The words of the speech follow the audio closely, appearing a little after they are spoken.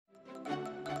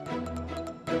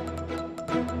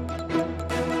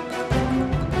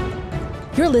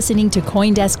You're listening to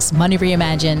CoinDesk's Money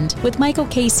Reimagined with Michael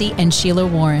Casey and Sheila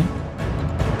Warren.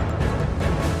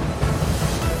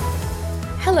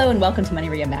 Hello and welcome to Money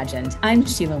Reimagined. I'm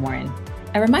Sheila Warren.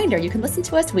 A reminder, you can listen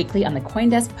to us weekly on the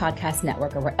CoinDesk Podcast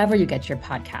Network or wherever you get your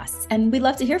podcasts. And we'd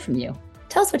love to hear from you.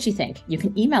 Tell us what you think. You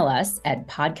can email us at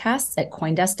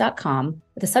podcasts@coindesk.com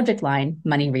with the subject line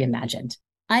Money Reimagined.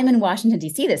 I'm in Washington,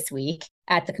 D.C. this week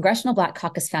at the Congressional Black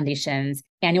Caucus Foundation's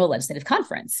annual legislative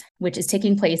conference, which is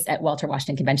taking place at Walter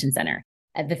Washington Convention Center.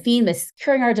 The theme is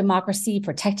Securing Our Democracy,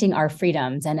 Protecting Our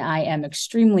Freedoms, and I am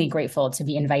extremely grateful to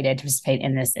be invited to participate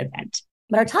in this event.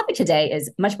 But our topic today is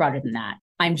much broader than that.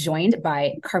 I'm joined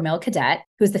by Carmel Cadet,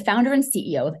 who is the founder and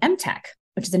CEO of MTech,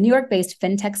 which is a New York-based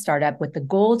fintech startup with the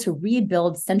goal to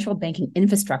rebuild central banking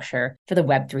infrastructure for the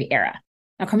Web3 era.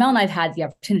 Now, Carmel and I have had the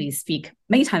opportunity to speak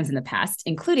many times in the past,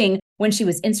 including when she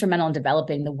was instrumental in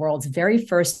developing the world's very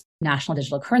first national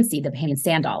digital currency, the Bahamian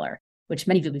Sand Dollar, which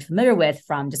many of you will be familiar with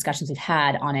from discussions we've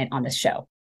had on it on this show.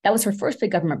 That was her first big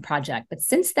government project, but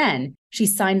since then,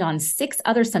 she's signed on 6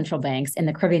 other central banks in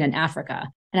the Caribbean and Africa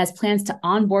and has plans to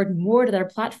onboard more to their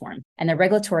platform and their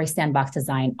regulatory sandbox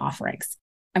design offerings.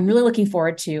 I'm really looking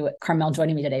forward to Carmel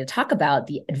joining me today to talk about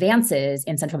the advances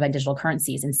in central bank digital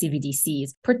currencies and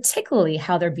CBDCs, particularly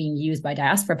how they're being used by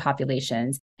diaspora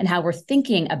populations and how we're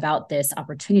thinking about this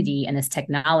opportunity and this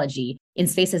technology in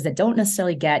spaces that don't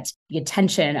necessarily get the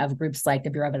attention of groups like the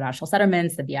Bureau of International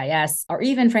Settlements, the BIS, or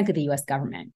even, frankly, the U.S.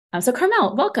 government. So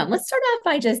Carmel, welcome. Let's start off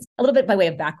by just a little bit by way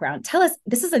of background. Tell us,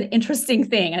 this is an interesting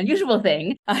thing, an unusual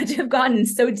thing to have gotten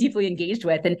so deeply engaged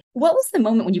with. And what was the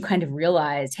moment when you kind of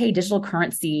realized, hey, digital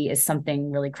currency is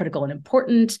something really critical and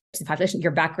important to the population?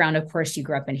 Your background, of course, you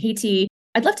grew up in Haiti.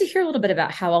 I'd love to hear a little bit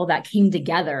about how all that came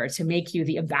together to make you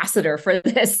the ambassador for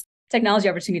this technology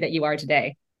opportunity that you are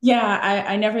today. Yeah,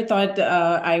 I never thought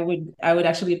I would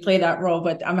actually play that role,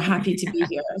 but I'm happy to be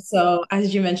here. So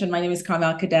as you mentioned, my name is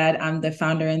Carmel Cadet. I'm the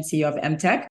founder and CEO of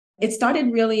MTech. It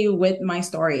started really with my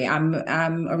story. I'm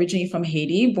originally from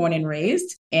Haiti, born and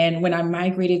raised. And when I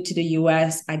migrated to the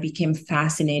US, I became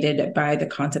fascinated by the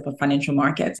concept of financial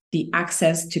markets, the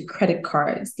access to credit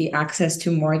cards, the access to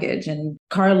mortgage and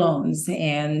car loans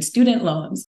and student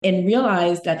loans, and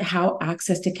realized that how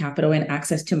access to capital and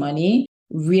access to money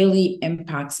really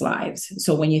impacts lives.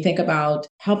 So when you think about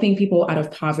helping people out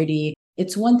of poverty,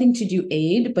 it's one thing to do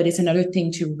aid, but it's another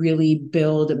thing to really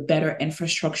build better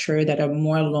infrastructure that are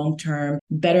more long-term,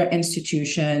 better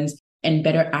institutions, and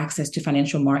better access to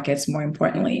financial markets, more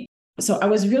importantly. So I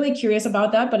was really curious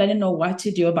about that, but I didn't know what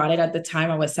to do about it at the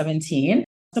time. I was 17.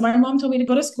 So my mom told me to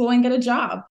go to school and get a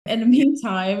job. In the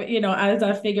meantime, as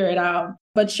I figure it out.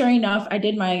 But sure enough, I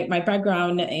did my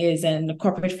background is in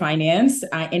corporate finance.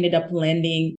 I ended up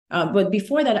lending. But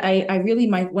before that, I really,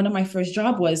 one of my first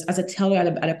job was as a teller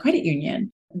at a credit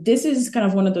union. This is kind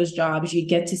of one of those jobs you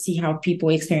get to see how people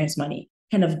experience money,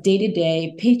 kind of day to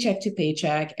day, paycheck to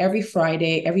paycheck, every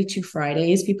Friday, every 2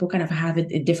 Fridays, people kind of have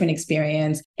a different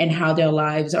experience and how their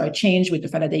lives are changed with the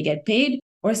fact that they get paid,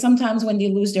 or sometimes when they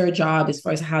lose their job as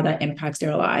far as how that impacts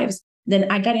their lives.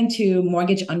 Then I got into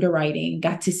mortgage underwriting,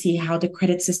 got to see how the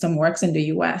credit system works in the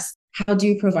US. How do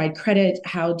you provide credit?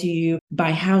 How do you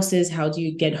buy houses? How do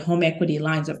you get home equity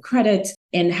lines of credit?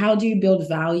 And how do you build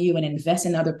value and invest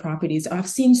in other properties? I've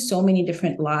seen so many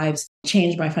different lives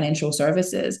changed by financial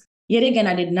services. Yet again,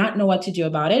 I did not know what to do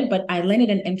about it, but I landed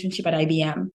an internship at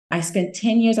IBM. I spent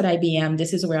 10 years at IBM.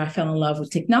 This is where I fell in love with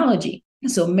technology.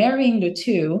 So marrying the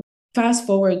two, fast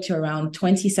forward to around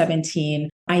 2017,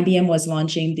 IBM was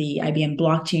launching the IBM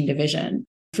blockchain division.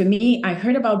 For me, I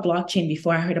heard about blockchain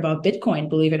before I heard about Bitcoin,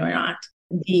 believe it or not.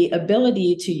 The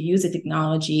ability to use a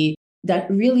technology that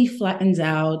really flattens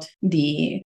out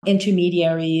the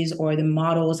intermediaries or the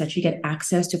models that you get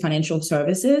access to financial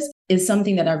services is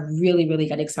something that I really, really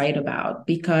got excited about,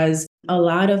 because a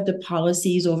lot of the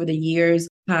policies over the years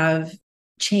have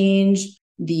changed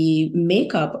the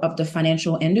makeup of the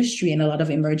financial industry in a lot of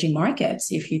emerging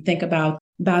markets. If you think about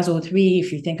Basel III,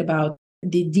 if you think about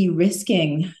the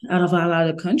de-risking out of a lot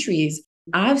of countries,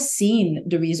 I've seen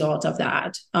the result of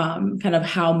that, kind of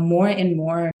how more and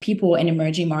more people in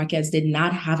emerging markets did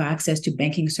not have access to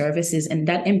banking services. And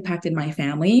that impacted my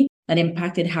family. That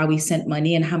impacted how we sent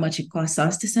money and how much it costs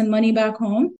us to send money back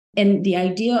home. And the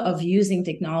idea of using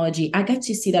technology, I got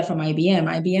to see that from IBM.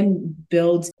 IBM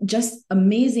builds just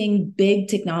amazing, big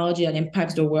technology that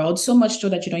impacts the world, so much so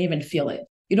that you don't even feel it.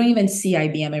 You don't even see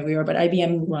IBM everywhere, but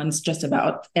IBM runs just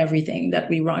about everything that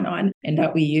we run on and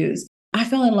that we use. I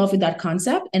fell in love with that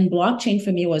concept, and blockchain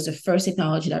for me was the first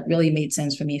technology that really made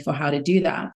sense for me for how to do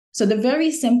that. So the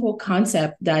very simple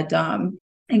concept that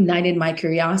ignited my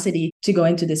curiosity to go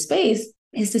into this space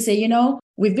is to say,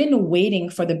 we've been waiting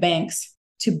for the banks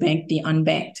to bank the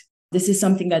unbanked. This is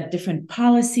something that different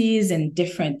policies and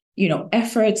different,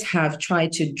 efforts have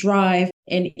tried to drive.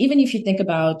 And even if you think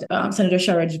about Senator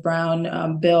Sherrod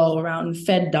Brown bill around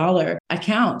Fed dollar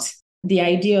accounts, the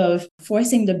idea of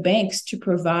forcing the banks to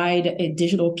provide a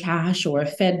digital cash or a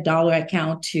Fed dollar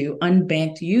account to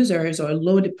unbanked users or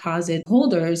low deposit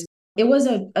holders, it was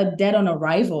a dead on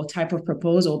arrival type of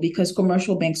proposal because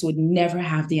commercial banks would never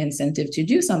have the incentive to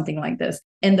do something like this.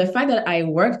 And the fact that I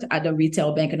worked at a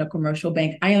retail bank and a commercial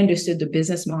bank, I understood the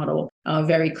business model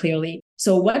very clearly.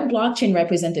 So what blockchain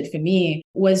represented for me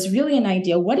was really an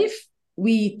idea. What if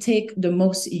we take the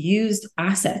most used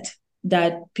asset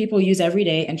that people use every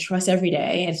day and trust every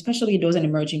day, and especially those in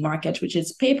emerging markets, which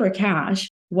is paper cash?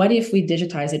 What if we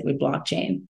digitize it with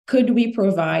blockchain? Could we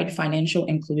provide financial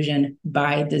inclusion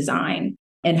by design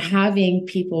and having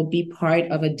people be part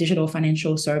of a digital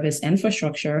financial service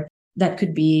infrastructure that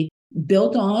could be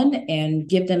built on and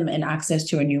give them an access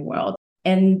to a new world?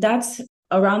 And that's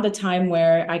around the time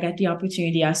where I got the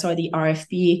opportunity. I saw the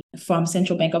RFP from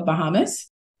Central Bank of Bahamas.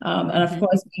 And of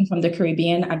course, being from the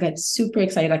Caribbean, I got super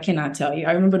excited. I cannot tell you.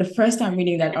 I remember the first time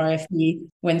reading that RFP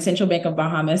when Central Bank of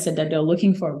Bahamas said that they're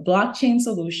looking for a blockchain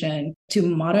solution to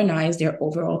modernize their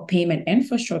overall payment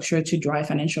infrastructure to drive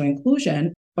financial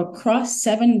inclusion across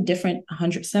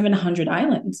 700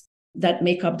 islands that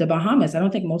make up the Bahamas. I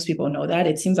don't think most people know that.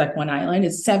 It seems like one island.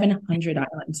 It's 700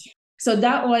 islands. So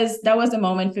that was the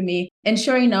moment for me. And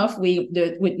sure enough,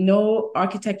 with no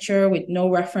architecture, with no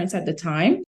reference at the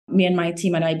time, me and my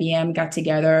team at IBM got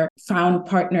together, found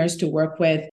partners to work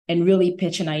with, and really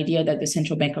pitch an idea that the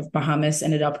Central Bank of Bahamas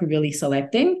ended up really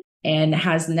selecting and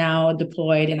has now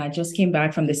deployed. And I just came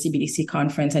back from the CBDC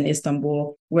conference in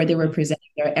Istanbul, where they were presenting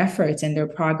their efforts and their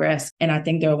progress. And I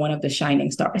think they're one of the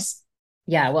shining stars.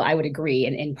 Yeah, well, I would agree.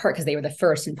 And in part because they were the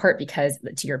first, in part because,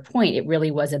 to your point, it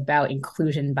really was about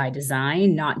inclusion by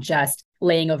design, not just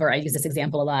laying over. I use this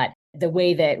example a lot. The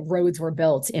way that roads were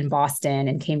built in Boston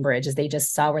and Cambridge is they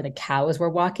just saw where the cows were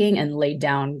walking and laid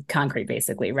down concrete,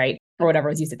 basically, right? Or whatever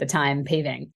was used at the time,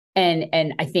 paving.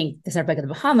 And I think the Central Bank of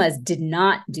the Bahamas did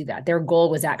not do that. Their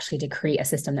goal was actually to create a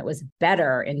system that was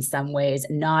better in some ways,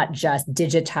 not just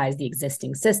digitize the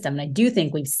existing system. And I do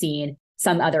think we've seen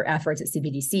some other efforts at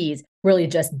CBDCs really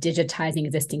just digitizing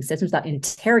existing systems without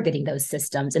interrogating those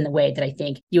systems in the way that I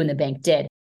think you and the bank did.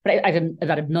 But I have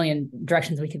about a million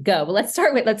directions we could go. But let's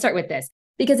start with this,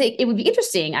 because it would be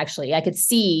interesting, actually. I could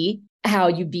see how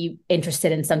you'd be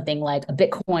interested in something like a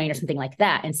Bitcoin or something like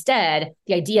that. Instead,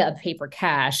 the idea of paper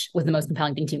cash was the most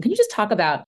compelling thing to you. Can you just talk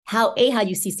about how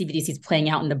you see CBDCs playing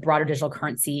out in the broader digital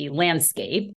currency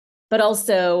landscape, but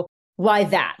also why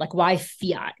that? Like, why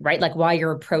fiat, right? Like, why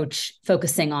your approach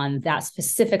focusing on that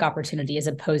specific opportunity as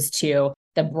opposed to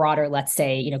the broader, let's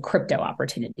say, crypto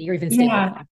opportunity or even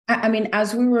stablecoin? I mean,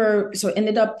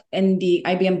 ended up in the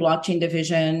IBM blockchain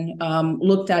division,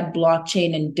 looked at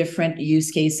blockchain in different use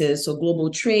cases. So global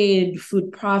trade,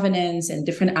 food provenance, and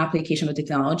different application of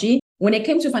technology. When it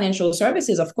came to financial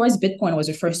services, of course, Bitcoin was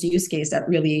the first use case that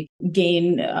really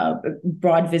gained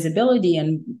broad visibility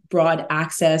and broad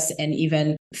access and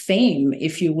even fame,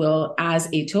 if you will, as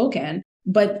a token.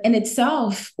 But in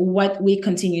itself, what we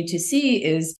continue to see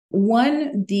is,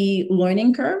 one, the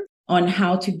learning curve on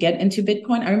how to get into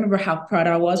Bitcoin. I remember how proud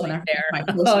I was when I heard my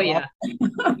first. Oh, yeah.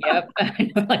 Yep.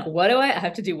 Like, what do I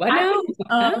have to do? What now?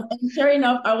 And sure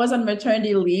enough, I was on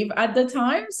maternity leave at the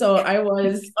time. So I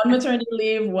was on maternity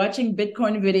leave watching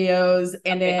Bitcoin videos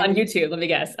and then on YouTube, let me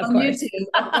guess. Of course.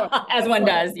 As one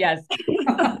does, yes.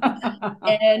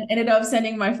 And ended up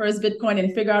sending my first Bitcoin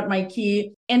and figure out my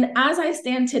key. And as I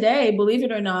stand today, believe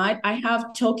it or not, I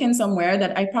have tokens somewhere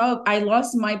that I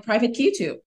lost my private key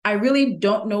to. I really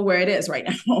don't know where it is right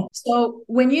now. So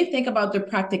when you think about the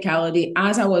practicality,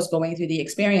 as I was going through the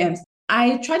experience,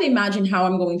 I try to imagine how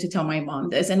I'm going to tell my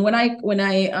mom this. And when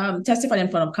I testified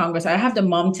in front of Congress, I have the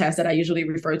mom test that I usually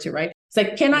refer to, right? It's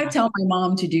like, can I tell my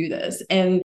mom to do this?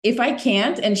 And if I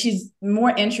can't, and she's more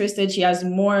interested, she has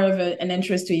more of an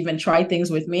interest to even try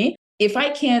things with me. If I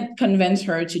can't convince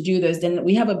her to do this, then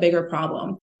we have a bigger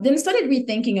problem. Then started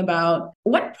rethinking about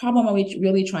what problem are we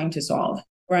really trying to solve,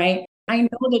 right? I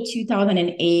know the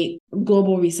 2008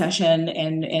 global recession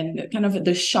and kind of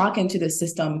the shock into the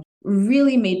system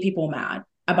really made people mad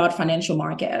about financial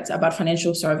markets, about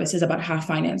financial services, about how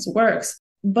finance works.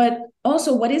 But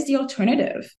also, what is the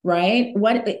alternative, right?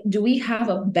 What do we have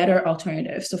a better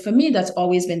alternative? So for me, that's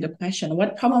always been the question.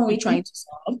 What problem are we trying to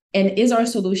solve? And is our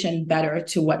solution better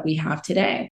to what we have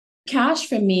today? Cash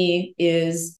for me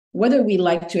is, whether we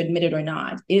like to admit it or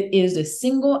not, it is a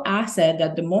single asset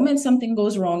that the moment something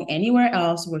goes wrong anywhere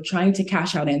else, we're trying to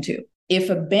cash out into. If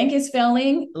a bank is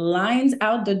failing, lines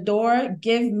out the door,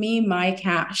 give me my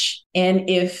cash. And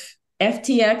if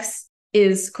FTX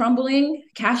is crumbling,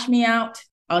 cash me out.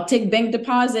 I'll take bank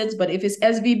deposits, but if it's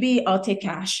SVB, I'll take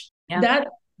cash. Yeah.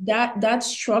 That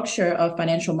structure of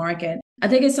financial market, I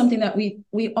think it's something that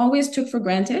we always took for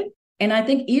granted. And I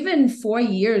think even 4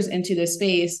 years into this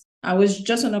space, I was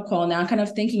just on a call now, kind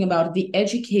of thinking about the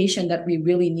education that we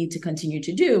really need to continue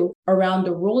to do around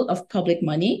the role of public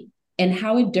money and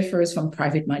how it differs from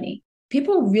private money.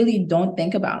 People really don't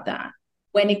think about that.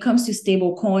 When it comes to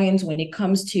stable coins, when it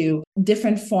comes to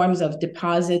different forms of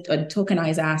deposit or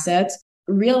tokenized assets,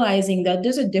 realizing that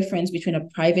there's a difference between a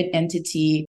private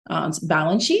entity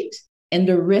balance sheet and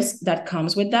the risk that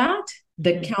comes with that,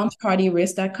 the counterparty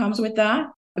risk that comes with that,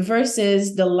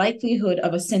 versus the likelihood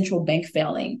of a central bank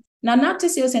failing. Now, not to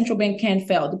say a central bank can't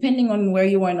fail. Depending on where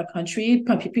you are in the country,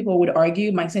 people would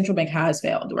argue my central bank has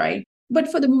failed, right? But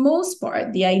for the most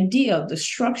part, the idea of the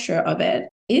structure of it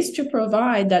is to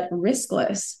provide that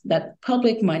riskless, that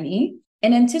public money,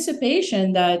 in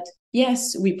anticipation that,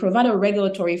 yes, we provide a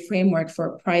regulatory framework for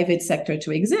a private sector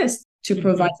to exist, to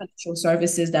provide financial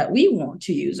services that we want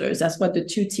to users. That's what the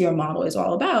two-tier model is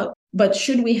all about. But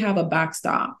should we have a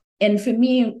backstop? And for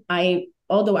me,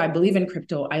 although I believe in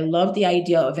crypto, I love the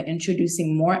idea of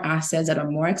introducing more assets that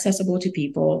are more accessible to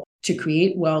people to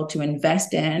create wealth, to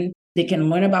invest in. They can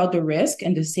learn about the risk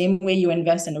in the same way you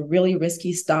invest in a really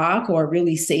risky stock or a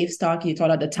really safe stock you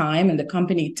thought at the time, and the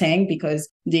company tanked because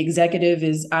the executive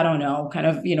is, I don't know, kind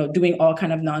of, doing all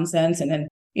kind of nonsense. And then,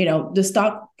 the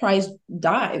stock price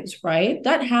dives, right?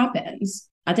 That happens.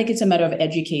 I think it's a matter of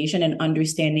education and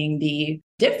understanding the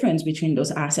difference between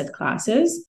those asset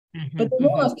classes. But the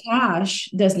role of cash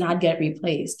does not get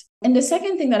replaced. And the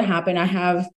second thing that happened, I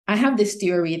have this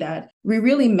theory that we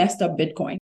really messed up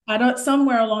Bitcoin.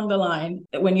 Somewhere along the line,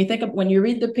 when you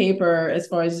read the paper, as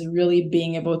far as really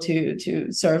being able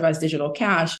to serve as digital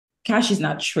cash is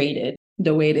not traded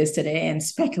the way it is today and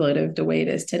speculative the way it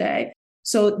is today.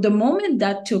 So the moment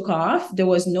that took off, there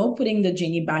was no putting the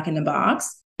genie back in the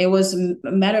box. It was a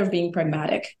matter of being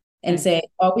pragmatic and say,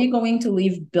 are we going to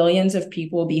leave billions of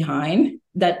people behind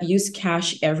that use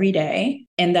cash every day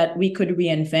and that we could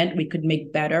reinvent, we could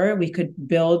make better, we could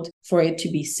build for it to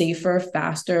be safer,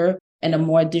 faster, and a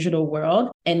more digital world?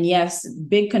 And yes,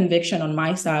 big conviction on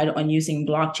my side on using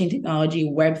blockchain technology,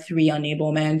 Web3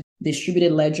 enablement,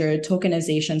 distributed ledger,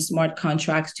 tokenization, smart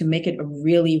contracts to make it a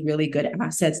really, really good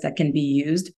assets that can be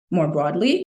used more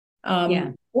broadly.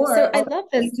 So I love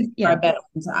this. Bet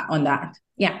on that.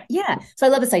 Yeah. So I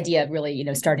love this idea of really,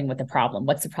 starting with the problem.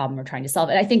 What's the problem we're trying to solve?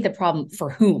 And I think the problem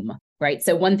for whom, right?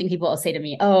 So one thing people will say to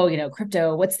me,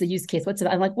 crypto, what's the use case?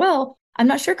 I'm like, well, I'm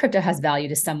not sure crypto has value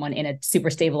to someone in a super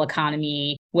stable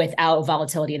economy without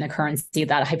volatility in the currency,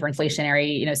 without a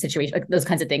hyperinflationary, situation, like those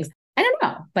kinds of things. I don't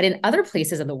know. But in other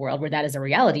places of the world where that is a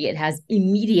reality, it has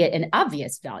immediate and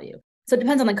obvious value. So it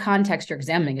depends on the context you're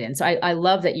examining it in. So I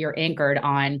love that you're anchored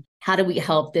on how do we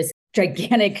help this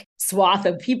gigantic swath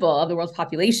of people, of the world's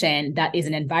population, that is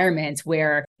an environment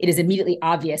where it is immediately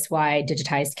obvious why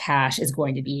digitized cash is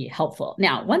going to be helpful.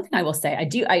 Now, one thing I will say,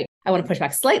 I want to push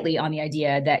back slightly on the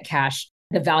idea that cash,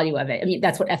 the value of it. I mean,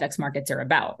 that's what FX markets are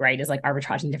about, right? Is like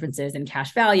arbitraging differences in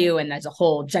cash value. And there's a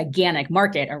whole gigantic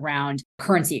market around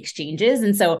currency exchanges.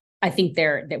 And so I think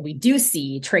that we do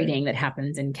see trading that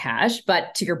happens in cash.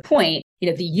 But to your point,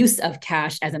 the use of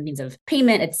cash as a means of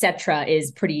payment, et cetera,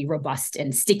 is pretty robust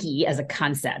and sticky as a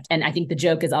concept. And I think the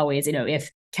joke is always,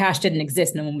 if cash didn't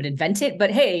exist, no one would invent it.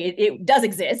 But hey, it does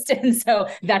exist. And so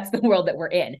that's the world that we're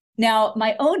in. Now,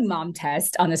 my own mom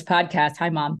test on this podcast, hi,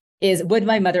 Mom, is would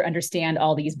my mother understand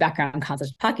all these background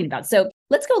concepts we're talking about? So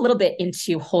let's go a little bit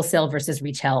into wholesale versus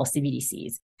retail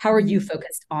CBDCs. How are you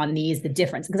focused on these, the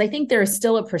difference? Because I think there is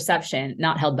still a perception,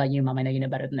 not held by you, Mom, I know you know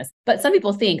better than this, but some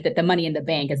people think that the money in the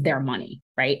bank is their money,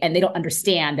 right? And they don't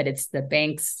understand that it's the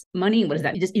bank's money. What is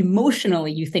that? Just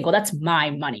emotionally, you think, well, that's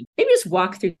my money. Maybe just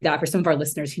walk through that for some of our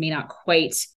listeners who may not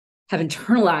quite have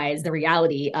internalized the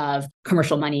reality of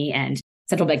commercial money and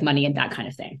central bank money and that kind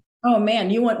of thing. Oh man,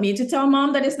 you want me to tell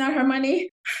Mom that it's not her money?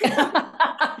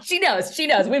 She knows.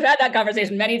 We've had that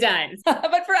conversation many times.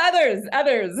 But for others,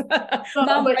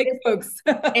 Mom, like folks.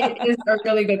 It is a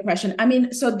really good question. I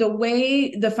mean, so the way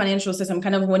the financial system,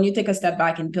 kind of when you take a step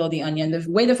back and peel the onion, the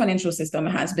way the financial system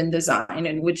has been designed,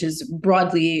 and which is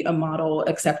broadly a model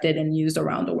accepted and used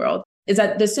around the world, is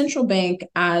that the central bank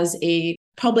as a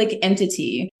public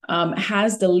entity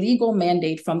has the legal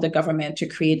mandate from the government to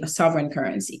create a sovereign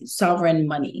currency, sovereign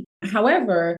money.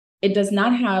 However, it does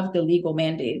not have the legal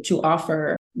mandate to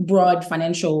offer broad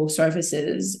financial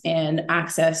services and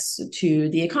access to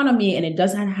the economy, and it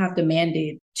doesn't have the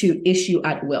mandate to issue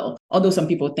at will. Although some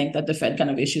people think that the Fed kind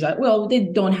of issues at will, they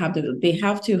don't have to. They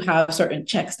have to have certain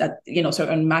checks that,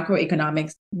 certain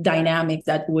macroeconomic dynamics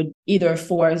that would either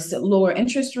force lower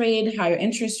interest rate, higher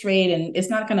interest rate, and it's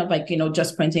not kind of like,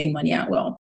 just printing money at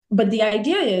will. But the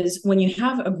idea is when you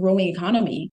have a growing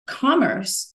economy,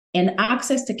 commerce and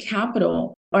access to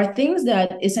capital are things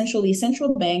that essentially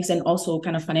central banks and also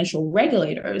kind of financial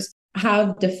regulators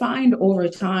have defined over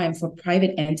time for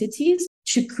private entities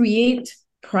to create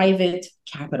private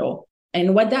capital.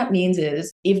 And what that means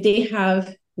is if they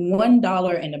have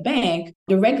 $1 in a bank,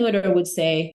 the regulator would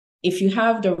say, if you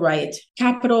have the right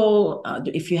capital,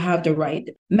 if you have the right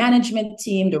management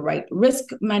team, the right risk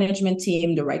management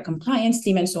team, the right compliance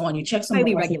team, and so on, you check some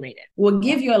highly regulated. We'll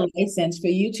give you a license for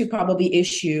you to probably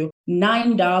issue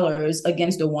 $9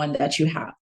 against the one that you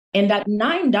have. And that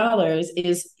 $9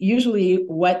 is usually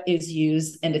what is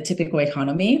used in the typical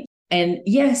economy. And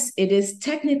yes, it is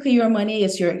technically your money.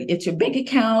 It's your bank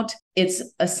account. It's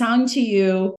assigned to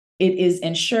you. It is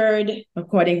insured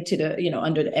according to the,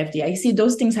 under the FDIC.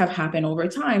 Those things have happened over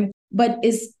time. But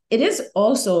it is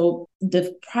also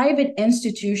the private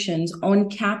institutions' own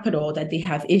capital that they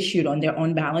have issued on their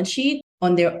own balance sheet,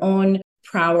 on their own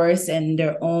prowess and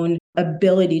their own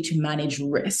ability to manage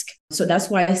risk. So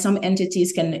that's why some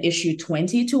entities can issue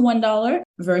 20 to $1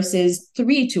 versus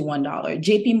 3 to $1.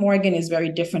 JP Morgan is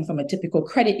very different from a typical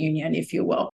credit union, if you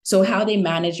will. So how they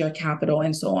manage your capital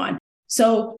and so on.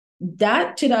 So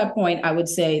to that point, I would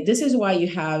say this is why you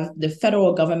have the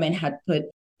federal government had put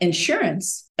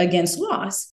insurance against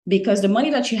loss, because the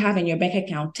money that you have in your bank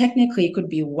account technically could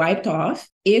be wiped off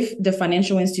if the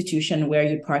financial institution where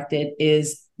you parked it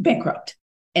is bankrupt.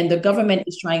 And the government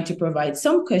is trying to provide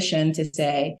some cushion to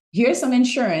say, here's some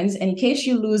insurance in case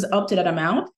you lose up to that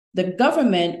amount, the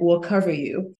government will cover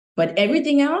you, but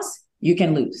everything else you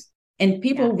can lose. And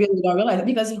people really don't realize it,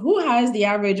 because who has the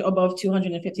average above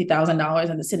 $250,000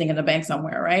 and sitting in the bank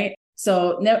somewhere, right?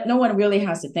 So no one really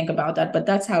has to think about that, but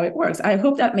that's how it works. I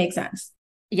hope that makes sense.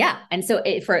 Yeah. And so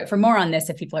for more on this,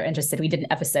 if people are interested, we did an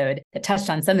episode that touched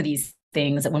on some of these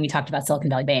things when we talked about Silicon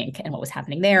Valley Bank and what was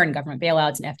happening there and government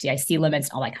bailouts and FDIC limits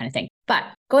and all that kind of thing. But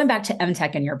going back to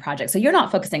MTech and your project, so you're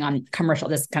not focusing on commercial,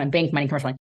 this kind of bank money, commercial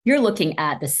money. You're looking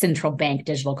at the central bank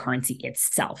digital currency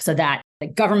itself. So that the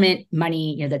government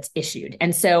money, that's issued.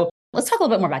 And so let's talk a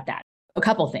little bit more about that. A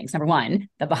couple of things. Number one,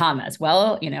 the Bahamas.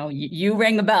 Well, you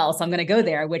rang the bell, so I'm going to go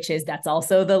there, which is that's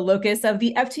also the locus of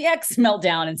the FTX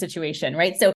meltdown and situation,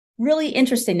 right? So really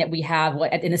interesting that we have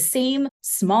in the same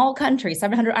small country,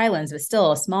 700 islands, but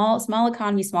still a small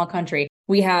economy, small country.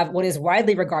 We have what is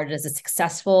widely regarded as a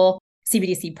successful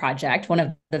CBDC project, one of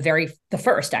the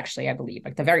first, actually, I believe,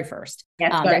 like the very first,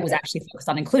 that was actually focused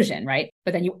on inclusion, right?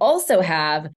 But then you also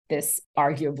have this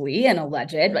arguably an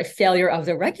alleged failure of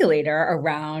the regulator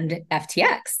around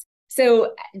FTX.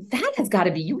 So that has got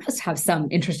to be, you must have some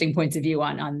interesting points of view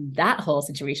on that whole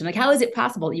situation. Like, how is it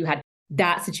possible that you had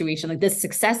that situation, like this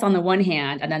success on the one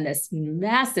hand, and then this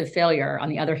massive failure on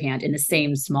the other hand in the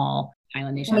same small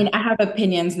island nation? I mean, I have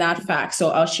opinions, not facts,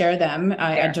 so I'll share them.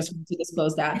 I just want to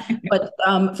disclose that. But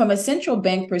from a central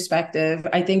bank perspective,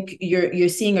 I think you're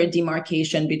seeing a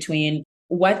demarcation between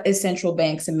what a central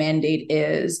bank's mandate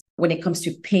is when it comes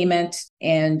to payment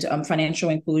and financial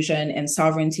inclusion and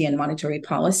sovereignty and monetary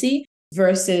policy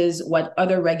versus what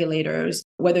other regulators,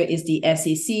 whether it's the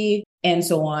SEC and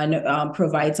so on,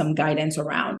 provide some guidance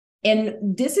around. And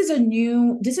this is a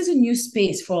new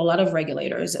space for a lot of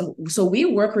regulators. So we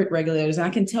work with regulators, and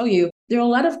I can tell you there are a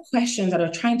lot of questions that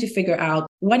are trying to figure out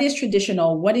what is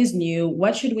traditional, what is new,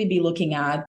 what should we be looking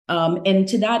at. And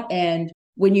to that end,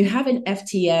 when you have an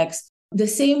FTX, the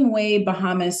same way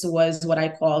Bahamas was what I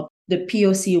call the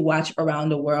POC watch around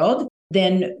the world,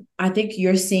 then I think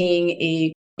you're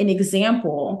seeing an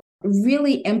example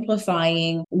really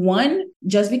amplifying one,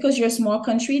 just because you're a small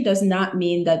country does not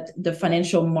mean that the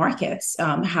financial markets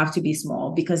have to be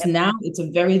small, because now it's a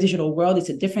very digital world. It's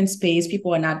a different space.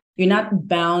 You're not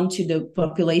bound to the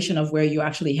population of where you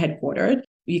actually headquartered.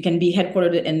 You can be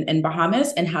headquartered in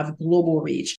Bahamas and have global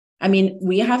reach. I mean,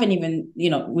 we haven't even,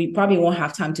 we probably won't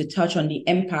have time to touch on the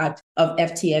impact of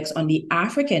FTX on the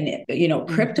African,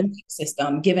 crypto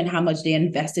system, given how much they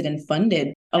invested and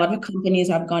funded. A lot of companies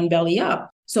have gone belly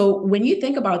up. So when you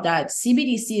think about that,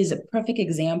 CBDC is a perfect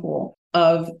example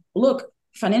of, look,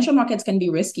 financial markets can be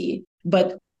risky,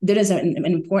 but there is an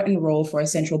important role for a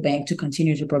central bank to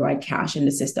continue to provide cash in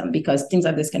the system, because things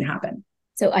like this can happen.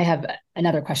 So I have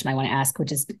another question I want to ask,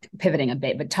 which is pivoting a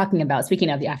bit, but speaking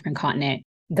of the African continent,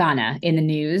 Ghana in the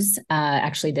news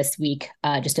actually this week,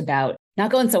 just about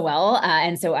not going so well.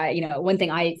 And so one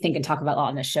thing I think and talk about a lot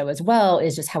on this show as well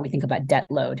is just how we think about debt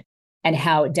load and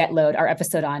how debt load, our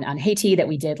episode on Haiti that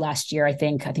we did last year, I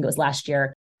think it was last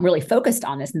year, really focused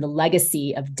on this and the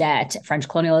legacy of debt, French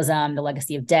colonialism, the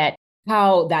legacy of debt,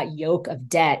 how that yoke of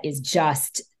debt is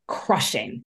just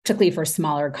crushing, particularly for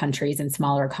smaller countries and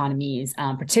smaller economies,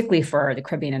 particularly for the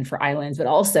Caribbean and for islands, but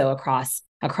also across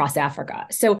Africa.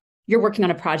 So you're working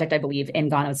on a project, I believe, in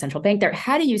Ghana with Central Bank there.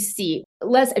 How do you see,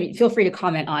 feel free to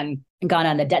comment on Ghana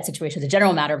and the debt situation as a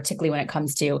general matter, particularly when it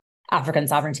comes to African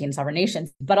sovereignty and sovereign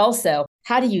nations, but also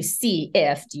how do you see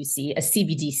a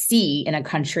CBDC in a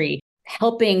country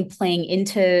playing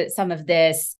into some of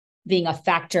this, being a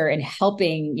factor in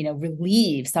helping,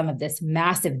 relieve some of this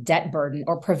massive debt burden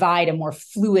or provide a more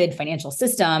fluid financial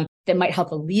system that might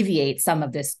help alleviate some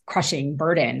of this crushing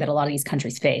burden that a lot of these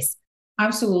countries face?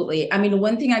 Absolutely. I mean,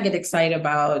 one thing I get excited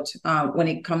about when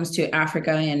it comes to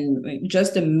Africa and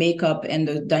just the makeup and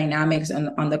the dynamics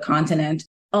on the continent,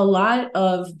 a lot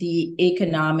of the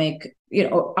economic,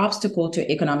 obstacle to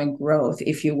economic growth,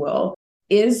 if you will,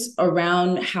 is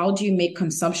around how do you make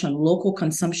local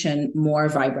consumption more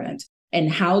vibrant?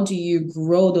 And how do you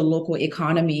grow the local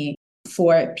economy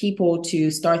for people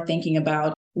to start thinking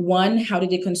about, one, how do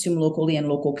they consume locally in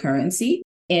local currency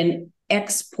and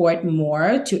export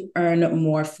more to earn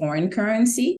more foreign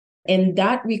currency? And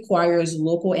that requires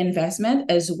local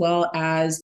investment as well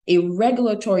as a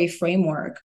regulatory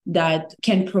framework that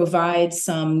can provide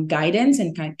some guidance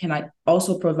and can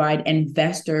also provide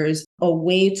investors a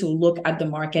way to look at the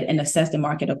market and assess the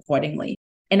market accordingly.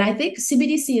 And I think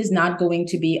CBDC is not going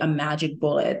to be a magic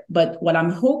bullet, but what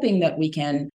I'm hoping that we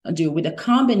can do with a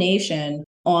combination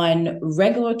on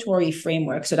regulatory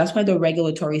framework. So that's why the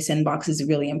regulatory sandbox is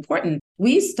really important.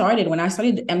 When I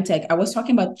started MTech, I was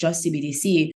talking about just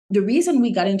CBDC. The reason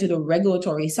we got into the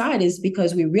regulatory side is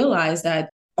because we realized that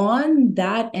on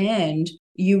that end,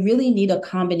 you really need a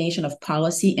combination of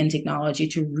policy and technology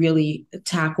to really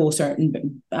tackle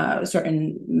certain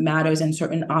matters and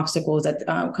certain obstacles that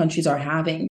countries are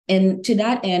having. And to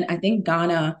that end, I think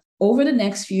Ghana, over the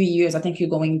next few years, I think you're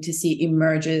going to see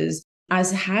emerges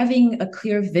as having a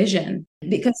clear vision,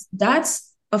 because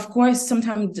that's, of course,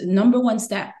 sometimes the number one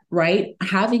step, right?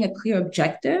 Having a clear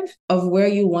objective of where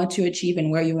you want to achieve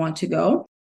and where you want to go.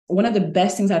 One of the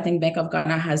best things I think Bank of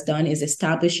Ghana has done is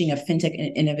establishing a fintech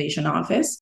innovation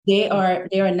office. They are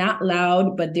not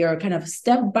loud, but they're kind of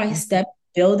step by step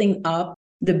building up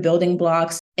the building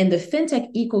blocks. And the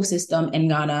fintech ecosystem in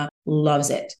Ghana loves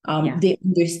it. They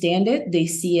understand it, they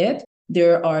see it.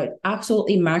 There are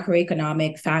absolutely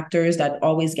macroeconomic factors that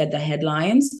always get the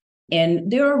headlines.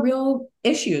 And there are real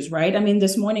issues, right? I mean,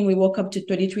 this morning we woke up to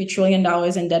 $33 trillion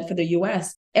in debt for the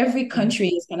US. Every country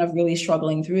is kind of really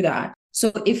struggling through that.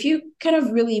 So if you kind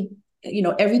of really,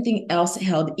 everything else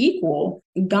held equal,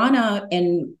 Ghana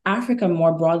and Africa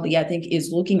more broadly, I think,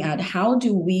 is looking at how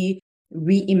do we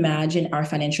reimagine our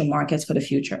financial markets for the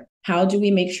future? How do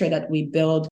we make sure that we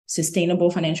build sustainable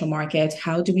financial markets?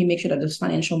 How do we make sure that those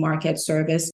financial markets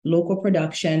service local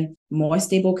production, more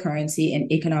stable currency, and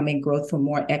economic growth for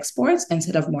more exports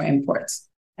instead of more imports?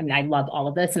 I mean, I love all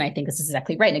of this. And I think this is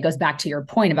exactly right. And it goes back to your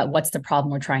point about what's the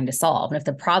problem we're trying to solve. And if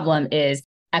the problem is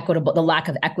the lack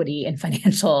of equity in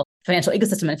financial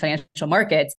ecosystem and financial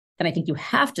markets, then I think you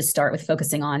have to start with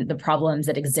focusing on the problems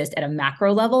that exist at a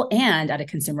macro level and at a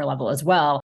consumer level as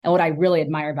well. And what I really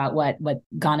admire about what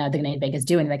Ghana, the Ghanaian Bank, is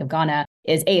doing, the Bank of Ghana,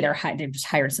 is they've just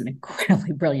hired some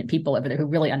incredibly brilliant people over there who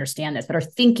really understand this, but are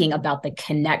thinking about the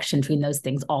connection between those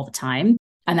things all the time.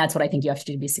 And that's what I think you have to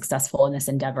do to be successful in this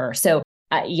endeavor. So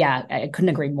I couldn't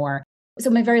agree more. So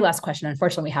my very last question,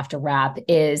 unfortunately, we have to wrap,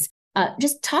 is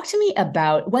just talk to me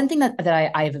about one thing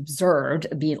that I've observed,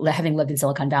 having lived in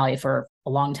Silicon Valley for a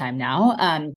long time now,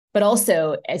 but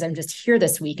also as I'm just here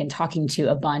this week and talking to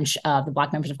a bunch of the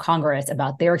Black members of Congress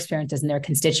about their experiences and their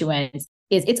constituents,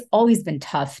 is it's always been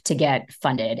tough to get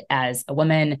funded as a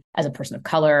woman, as a person of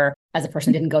color, as a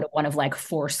person who didn't go to one of like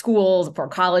 4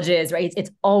 colleges, right?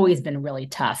 It's always been really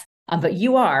tough. But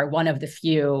you are one of the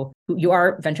few you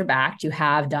are venture-backed, you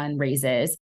have done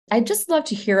raises. I'd just love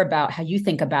to hear about how you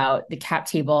think about the cap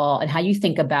table and how you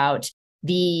think about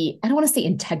I don't want to say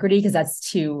integrity because that's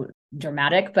too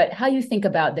dramatic, but how you think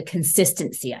about the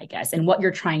consistency, I guess, and what you're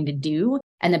trying to do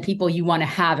and the people you want to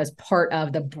have as part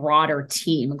of the broader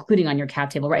team, including on your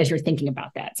cap table, right, as you're thinking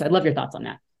about that. So I'd love your thoughts on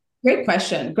that. Great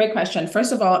question.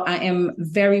 First of all, I am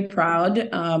very proud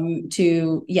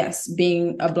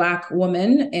being a Black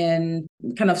woman and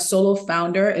kind of solo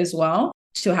founder as well,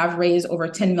 to have raised over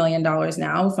 $10 million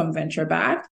now from venture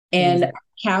backed. And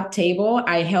cap table,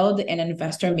 I held an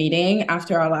investor meeting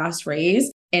after our last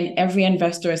raise, and every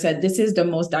investor said, this is the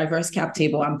most diverse cap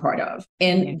table I'm part of.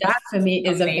 And that for me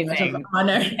is a badge of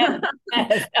honor.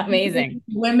 That's amazing.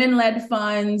 Women-led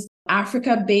funds,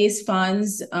 Africa-based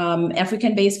funds,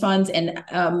 African-based funds, and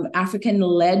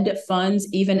African-led funds,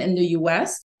 even in the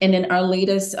US. And then our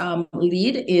latest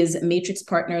lead is Matrix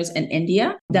Partners in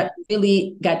India that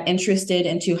really got interested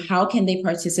into how can they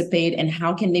participate and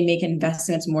how can they make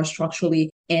investments more structurally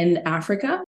in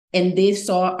Africa. And they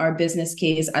saw our business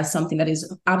case as something that is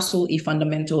absolutely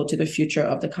fundamental to the future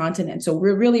of the continent. So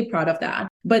we're really proud of that.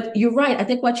 But you're right. I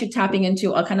think what you're tapping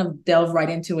into, I'll kind of delve right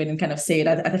into it and kind of say it.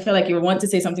 I feel like you want to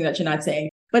say something that you're not saying.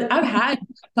 But I've had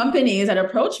companies that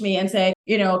approach me and say,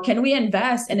 can we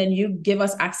invest? And then you give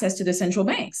us access to the central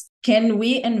banks. Can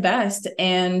we invest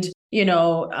and,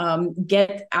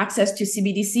 get access to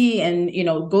CBDC and,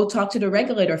 go talk to the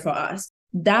regulator for us?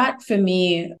 That for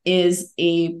me is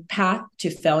a path to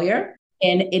failure,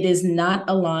 and it is not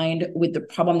aligned with the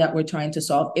problem that we're trying to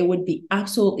solve. It would be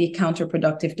absolutely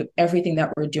counterproductive to everything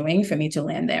that we're doing for me to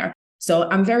land there. So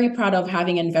I'm very proud of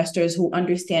having investors who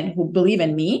understand, who believe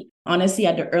in me. Honestly,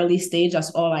 at the early stage,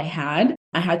 that's all I had.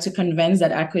 I had to convince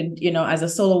that I could, as a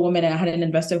solo woman, and I had an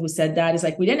investor who said that. It's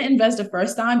like, we didn't invest the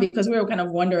first time because we were kind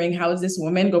of wondering, how is this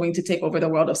woman going to take over the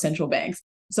world of central banks?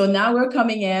 So now we're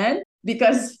coming in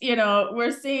because,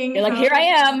 we're seeing— You're like, here I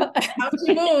am. How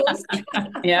she moves.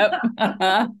 Yep.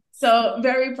 So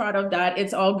very proud of that.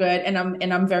 It's all good. And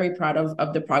I'm very proud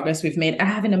of the progress we've made. I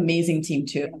have an amazing team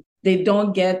too. They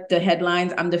don't get the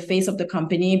headlines. I'm the face of the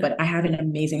company, but I have an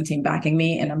amazing team backing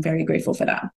me, and I'm very grateful for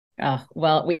that. Oh,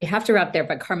 well, we have to wrap there,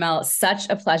 but Carmel, such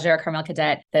a pleasure. Carmel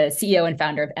Cadet, the CEO and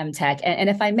founder of MTech. And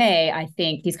if I may, I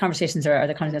think these conversations are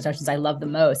the conversations I love the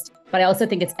most. But I also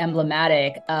think it's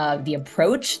emblematic of the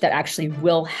approach that actually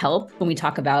will help when we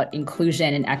talk about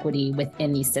inclusion and equity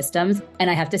within these systems. And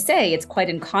I have to say, it's quite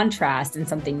in contrast, and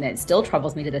something that still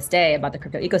troubles me to this day about the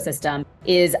crypto ecosystem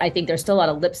is I think there's still a lot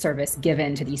of lip service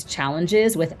given to these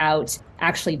challenges without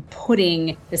actually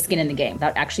putting the skin in the game,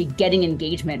 without actually getting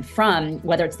engagement from,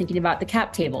 whether it's thinking about the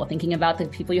cap table, thinking about the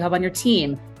people you have on your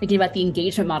team, thinking about the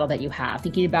engagement model that you have,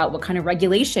 thinking about what kind of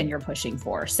regulation you're pushing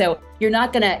for. So you're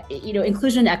not going to,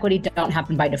 inclusion and equity don't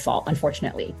happen by default,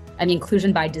 unfortunately. And the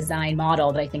inclusion by design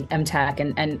model that I think MTech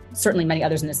and certainly many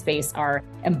others in this space are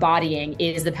embodying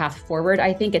is the path forward.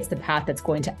 I think it's the path that's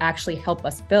going to actually help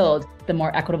us build the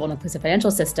more equitable and inclusive financial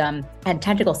system and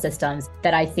technical systems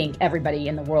that I think everybody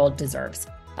in the world deserves.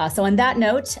 So on that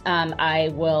note, I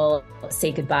will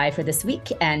say goodbye for this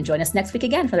week and join us next week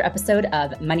again for another episode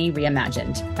of Money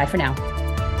Reimagined. Bye for now.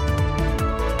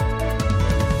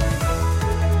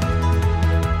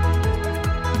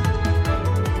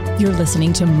 You're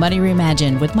listening to Money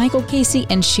Reimagined with Michael Casey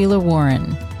and Sheila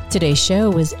Warren. Today's show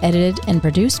was edited and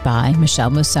produced by Michelle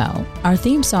Mousseau. Our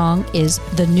theme song is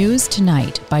The News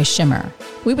Tonight by Shimmer.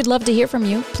 We would love to hear from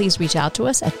you. Please reach out to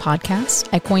us at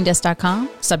podcast@coindesk.com,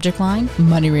 subject line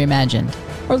Money Reimagined,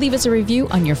 or leave us a review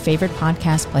on your favorite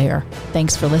podcast player.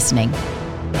 Thanks for listening.